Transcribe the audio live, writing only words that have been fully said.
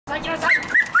Stay out of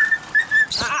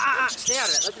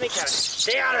it. Let's make out of it.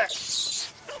 Stay out of it.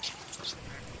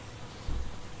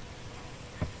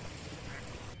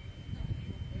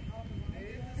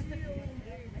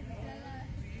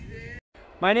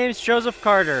 My name's Joseph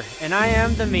Carter, and I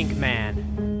am the Mink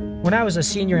Man. When I was a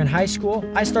senior in high school,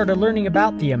 I started learning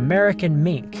about the American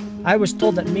mink. I was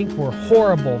told that mink were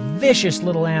horrible, vicious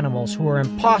little animals who were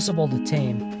impossible to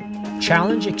tame.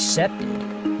 Challenge accepted.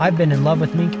 I've been in love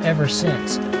with mink ever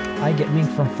since. I get mink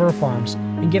from fur farms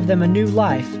and give them a new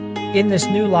life. In this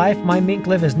new life, my mink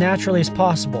live as naturally as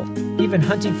possible, even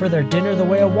hunting for their dinner the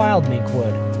way a wild mink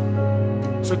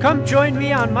would. So come join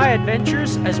me on my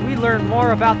adventures as we learn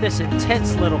more about this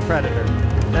intense little predator,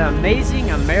 the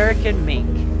amazing American mink.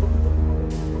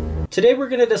 Today we're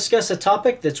going to discuss a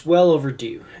topic that's well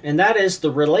overdue, and that is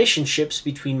the relationships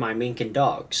between my mink and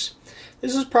dogs.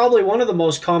 This is probably one of the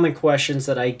most common questions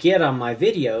that I get on my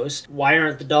videos. Why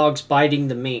aren't the dogs biting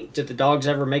the mink? Did the dogs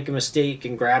ever make a mistake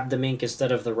and grab the mink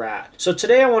instead of the rat? So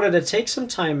today I wanted to take some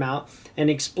time out and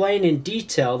explain in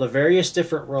detail the various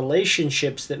different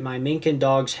relationships that my mink and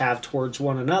dogs have towards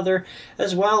one another,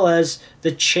 as well as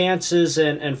the chances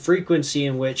and frequency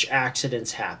in which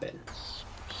accidents happen.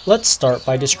 Let's start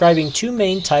by describing two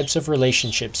main types of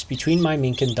relationships between my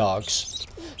mink and dogs.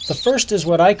 The first is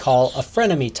what I call a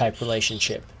frenemy type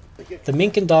relationship. The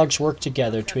mink and dogs work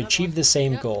together to achieve the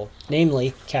same goal,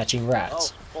 namely catching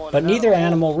rats. But neither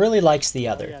animal really likes the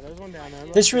other.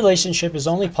 This relationship is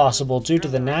only possible due to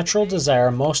the natural desire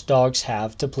most dogs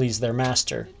have to please their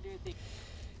master.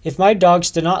 If my dogs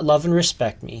did not love and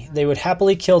respect me, they would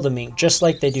happily kill the mink just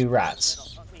like they do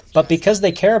rats. But because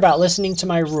they care about listening to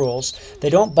my rules,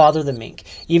 they don't bother the mink,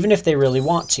 even if they really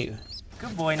want to.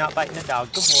 Good boy, not biting the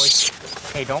dog. Good boy.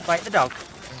 Hey, don't bite the dog.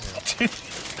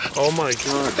 Oh my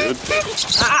god, dude.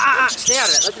 Stay out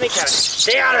of it. Let's make out of it.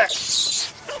 Stay out of it.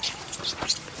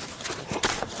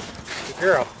 Good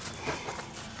girl.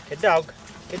 Good dog.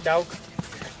 Good dog.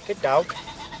 Good dog.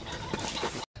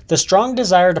 The strong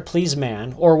desire to please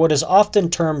man, or what is often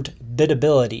termed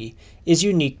biddability, is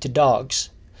unique to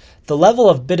dogs. The level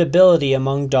of biddability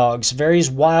among dogs varies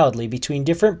wildly between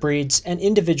different breeds and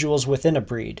individuals within a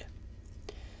breed.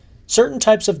 Certain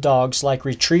types of dogs, like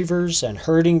retrievers and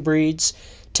herding breeds,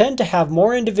 tend to have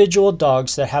more individual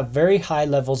dogs that have very high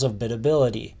levels of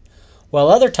biddability, while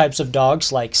other types of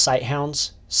dogs, like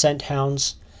sighthounds, scent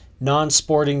hounds,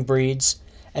 non-sporting breeds,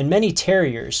 and many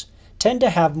terriers, tend to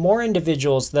have more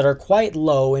individuals that are quite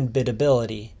low in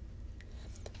biddability.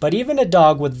 But even a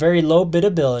dog with very low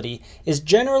biddability is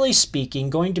generally speaking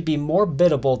going to be more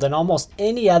biddable than almost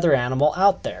any other animal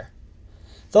out there.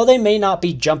 Though they may not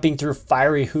be jumping through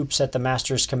fiery hoops at the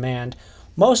master's command,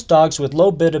 most dogs with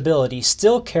low biddability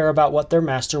still care about what their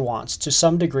master wants to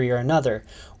some degree or another,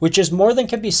 which is more than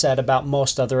can be said about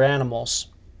most other animals.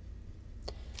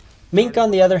 Mink,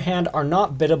 on the other hand, are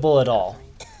not biddable at all.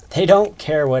 They don't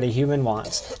care what a human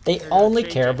wants. They only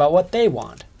care about what they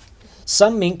want.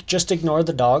 Some mink just ignore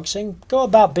the dogs and go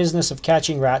about business of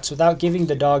catching rats without giving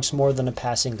the dogs more than a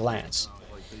passing glance.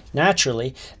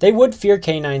 Naturally, they would fear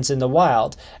canines in the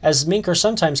wild, as mink are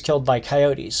sometimes killed by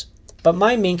coyotes. But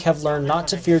my mink have learned not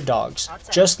to fear dogs,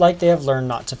 just like they have learned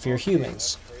not to fear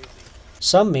humans.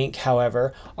 Some mink,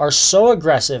 however, are so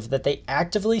aggressive that they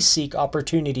actively seek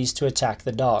opportunities to attack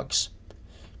the dogs.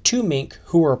 Two mink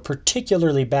who were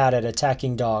particularly bad at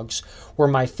attacking dogs were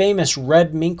my famous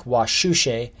red mink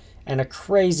Washushe and a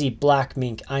crazy black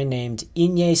mink I named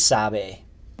Inye Sabe.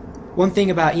 One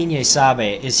thing about Inye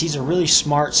Sabe is he's a really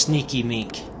smart, sneaky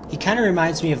mink. He kind of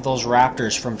reminds me of those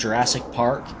raptors from Jurassic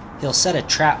Park. He'll set a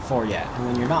trap for you, and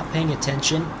when you're not paying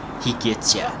attention, he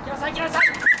gets you.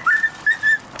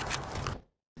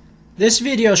 This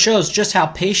video shows just how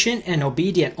patient and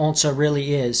obedient Onsa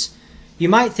really is. You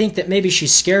might think that maybe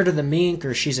she's scared of the mink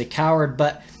or she's a coward,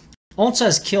 but Onsa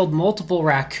has killed multiple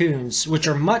raccoons, which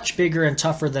are much bigger and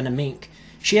tougher than a mink.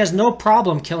 She has no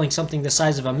problem killing something the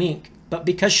size of a mink, but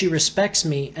because she respects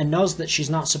me and knows that she's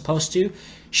not supposed to,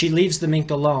 she leaves the mink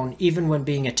alone, even when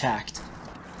being attacked.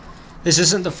 This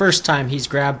isn't the first time he's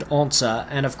grabbed Onsa,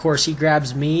 and of course he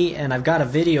grabs me, and I've got a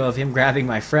video of him grabbing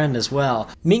my friend as well.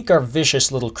 Mink are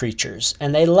vicious little creatures,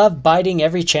 and they love biting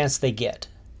every chance they get.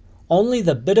 Only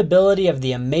the biddability of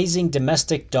the amazing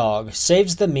domestic dog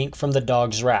saves the mink from the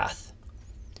dog's wrath.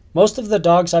 Most of the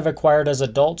dogs I've acquired as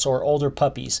adults or older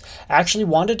puppies actually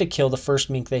wanted to kill the first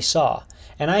mink they saw,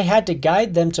 and I had to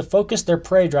guide them to focus their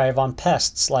prey drive on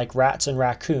pests like rats and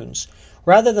raccoons,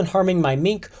 rather than harming my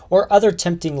mink or other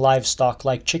tempting livestock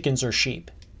like chickens or sheep.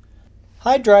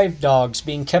 High-drive dogs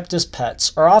being kept as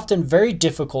pets are often very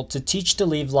difficult to teach to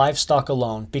leave livestock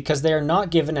alone because they are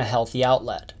not given a healthy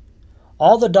outlet.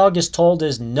 All the dog is told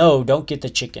is, no, don't get the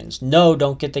chickens, no,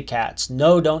 don't get the cats,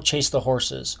 no, don't chase the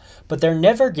horses, but they're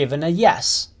never given a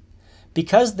yes.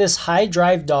 Because this high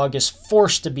drive dog is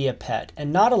forced to be a pet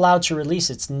and not allowed to release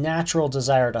its natural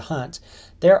desire to hunt,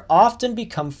 they often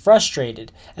become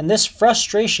frustrated, and this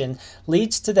frustration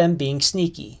leads to them being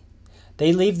sneaky.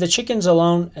 They leave the chickens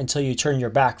alone until you turn your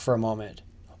back for a moment.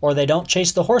 Or they don't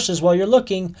chase the horses while you're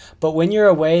looking, but when you're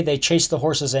away, they chase the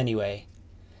horses anyway,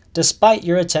 despite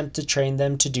your attempt to train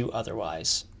them to do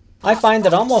otherwise. I find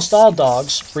that almost all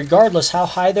dogs, regardless how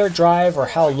high their drive or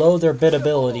how low their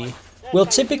bidability, will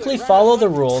typically follow the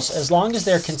rules as long as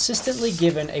they're consistently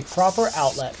given a proper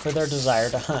outlet for their desire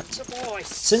to hunt.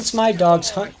 Since my dogs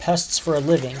hunt pests for a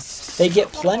living, they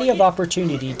get plenty of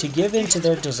opportunity to give in to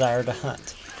their desire to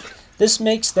hunt. This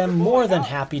makes them more than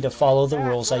happy to follow the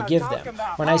rules I give them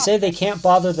when I say they can't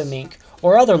bother the mink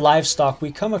or other livestock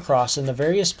we come across in the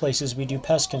various places we do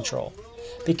pest control.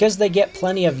 Because they get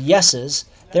plenty of yeses,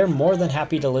 they're more than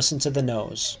happy to listen to the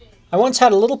no's. I once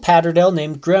had a little Patterdale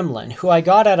named Gremlin, who I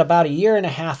got at about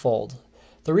 1.5 years old.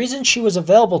 The reason she was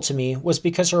available to me was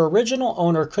because her original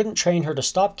owner couldn't train her to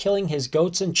stop killing his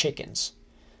goats and chickens.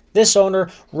 This owner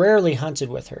rarely hunted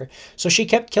with her, so she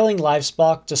kept killing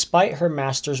livestock despite her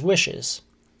master's wishes.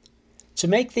 To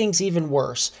make things even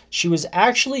worse, she was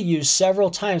actually used several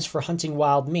times for hunting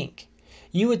wild mink.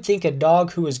 You would think a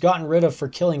dog who was gotten rid of for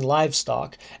killing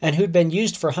livestock and who'd been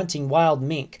used for hunting wild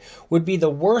mink would be the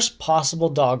worst possible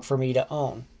dog for me to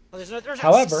own.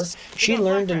 However, she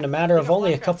learned in a matter of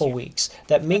only a couple weeks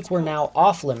that mink were now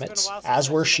off limits, as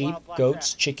were sheep,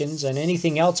 goats, chickens, and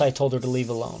anything else I told her to leave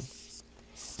alone.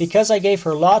 Because I gave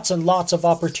her lots and lots of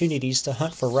opportunities to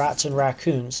hunt for rats and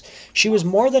raccoons, she was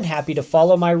more than happy to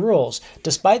follow my rules,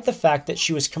 despite the fact that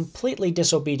she was completely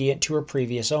disobedient to her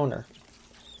previous owner.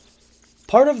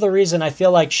 Part of the reason I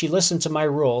feel like she listened to my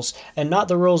rules, and not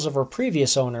the rules of her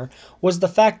previous owner, was the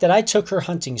fact that I took her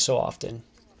hunting so often.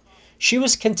 She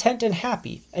was content and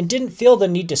happy, and didn't feel the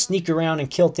need to sneak around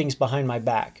and kill things behind my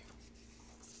back.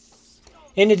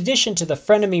 In addition to the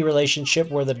frenemy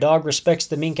relationship where the dog respects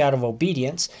the mink out of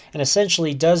obedience and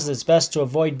essentially does its best to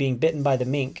avoid being bitten by the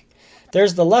mink,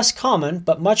 there's the less common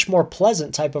but much more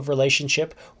pleasant type of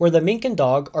relationship where the mink and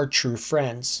dog are true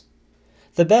friends.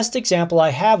 The best example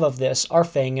I have of this are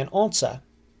Fang and Onsa.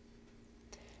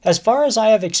 As far as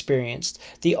I have experienced,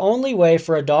 the only way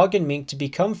for a dog and mink to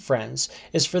become friends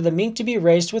is for the mink to be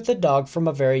raised with the dog from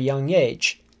a very young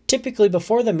age, typically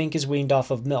before the mink is weaned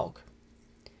off of milk.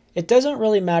 It doesn't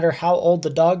really matter how old the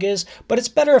dog is, but it's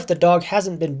better if the dog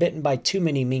hasn't been bitten by too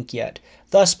many mink yet,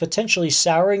 thus potentially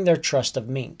souring their trust of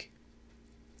mink.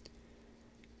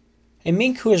 A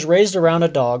mink who is raised around a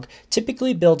dog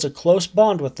typically builds a close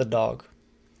bond with the dog.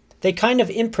 They kind of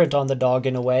imprint on the dog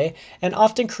in a way, and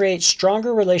often create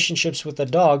stronger relationships with the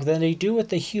dog than they do with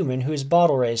the human who has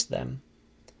bottle raised them.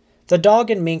 The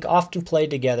dog and mink often play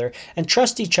together and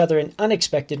trust each other in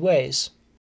unexpected ways.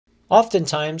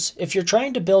 Oftentimes, if you're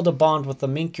trying to build a bond with the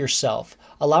mink yourself,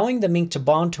 allowing the mink to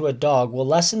bond to a dog will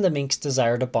lessen the mink's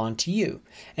desire to bond to you,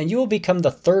 and you will become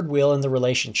the third wheel in the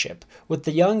relationship, with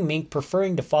the young mink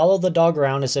preferring to follow the dog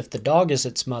around as if the dog is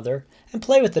its mother, and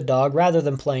play with the dog rather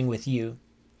than playing with you.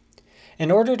 In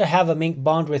order to have a mink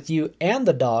bond with you and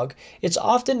the dog, it's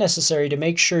often necessary to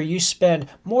make sure you spend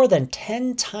more than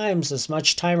 10 times as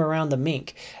much time around the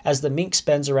mink as the mink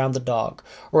spends around the dog,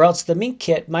 or else the mink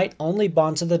kit might only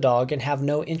bond to the dog and have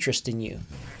no interest in you.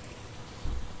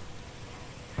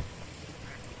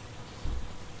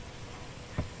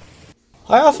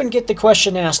 I often get the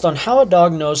question asked on how a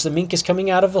dog knows the mink is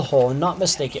coming out of the hole and not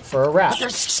mistake it for a rat.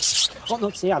 Oh no,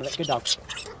 stay out of it. Good dog.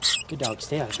 Good dog,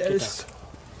 stay out of it. Good dog.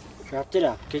 Wrapped it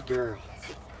up, good girl.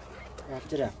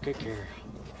 Wrapped it up, good girl.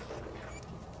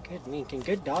 Good mink, and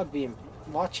good dog being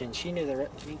watching. She knew the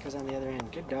mink was on the other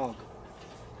end. Good dog.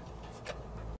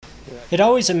 It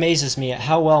always amazes me at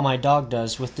how well my dog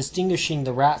does with distinguishing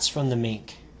the rats from the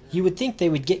mink. You would think they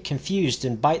would get confused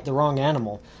and bite the wrong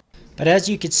animal, but as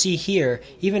you could see here,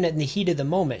 even in the heat of the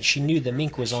moment, she knew the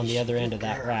mink was on the other end of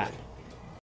that rat.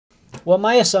 Well,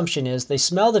 my assumption is they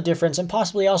smell the difference and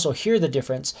possibly also hear the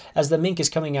difference as the mink is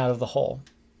coming out of the hole.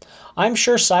 I'm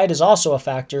sure sight is also a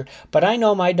factor, but I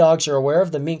know my dogs are aware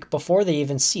of the mink before they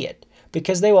even see it,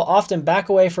 because they will often back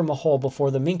away from a hole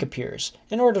before the mink appears,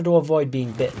 in order to avoid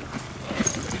being bitten.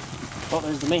 Oh,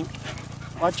 there's the mink.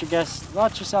 Watch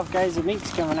yourself, guys, the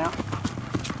mink's coming out.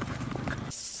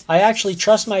 I actually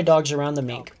trust my dogs around the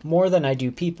mink more than I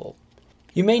do people.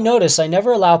 You may notice I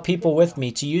never allow people with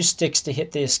me to use sticks to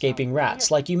hit the escaping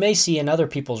rats, like you may see in other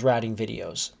people's ratting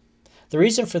videos. The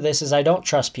reason for this is I don't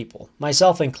trust people,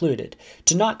 myself included,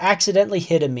 to not accidentally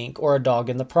hit a mink or a dog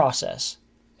in the process.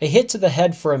 A hit to the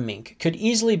head for a mink could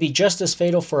easily be just as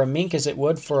fatal for a mink as it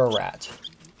would for a rat.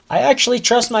 I actually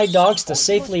trust my dogs to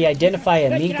safely identify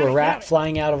a mink or rat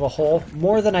flying out of a hole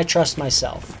more than I trust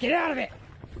myself. Get out of it!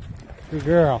 Good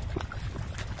girl.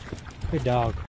 Good dog.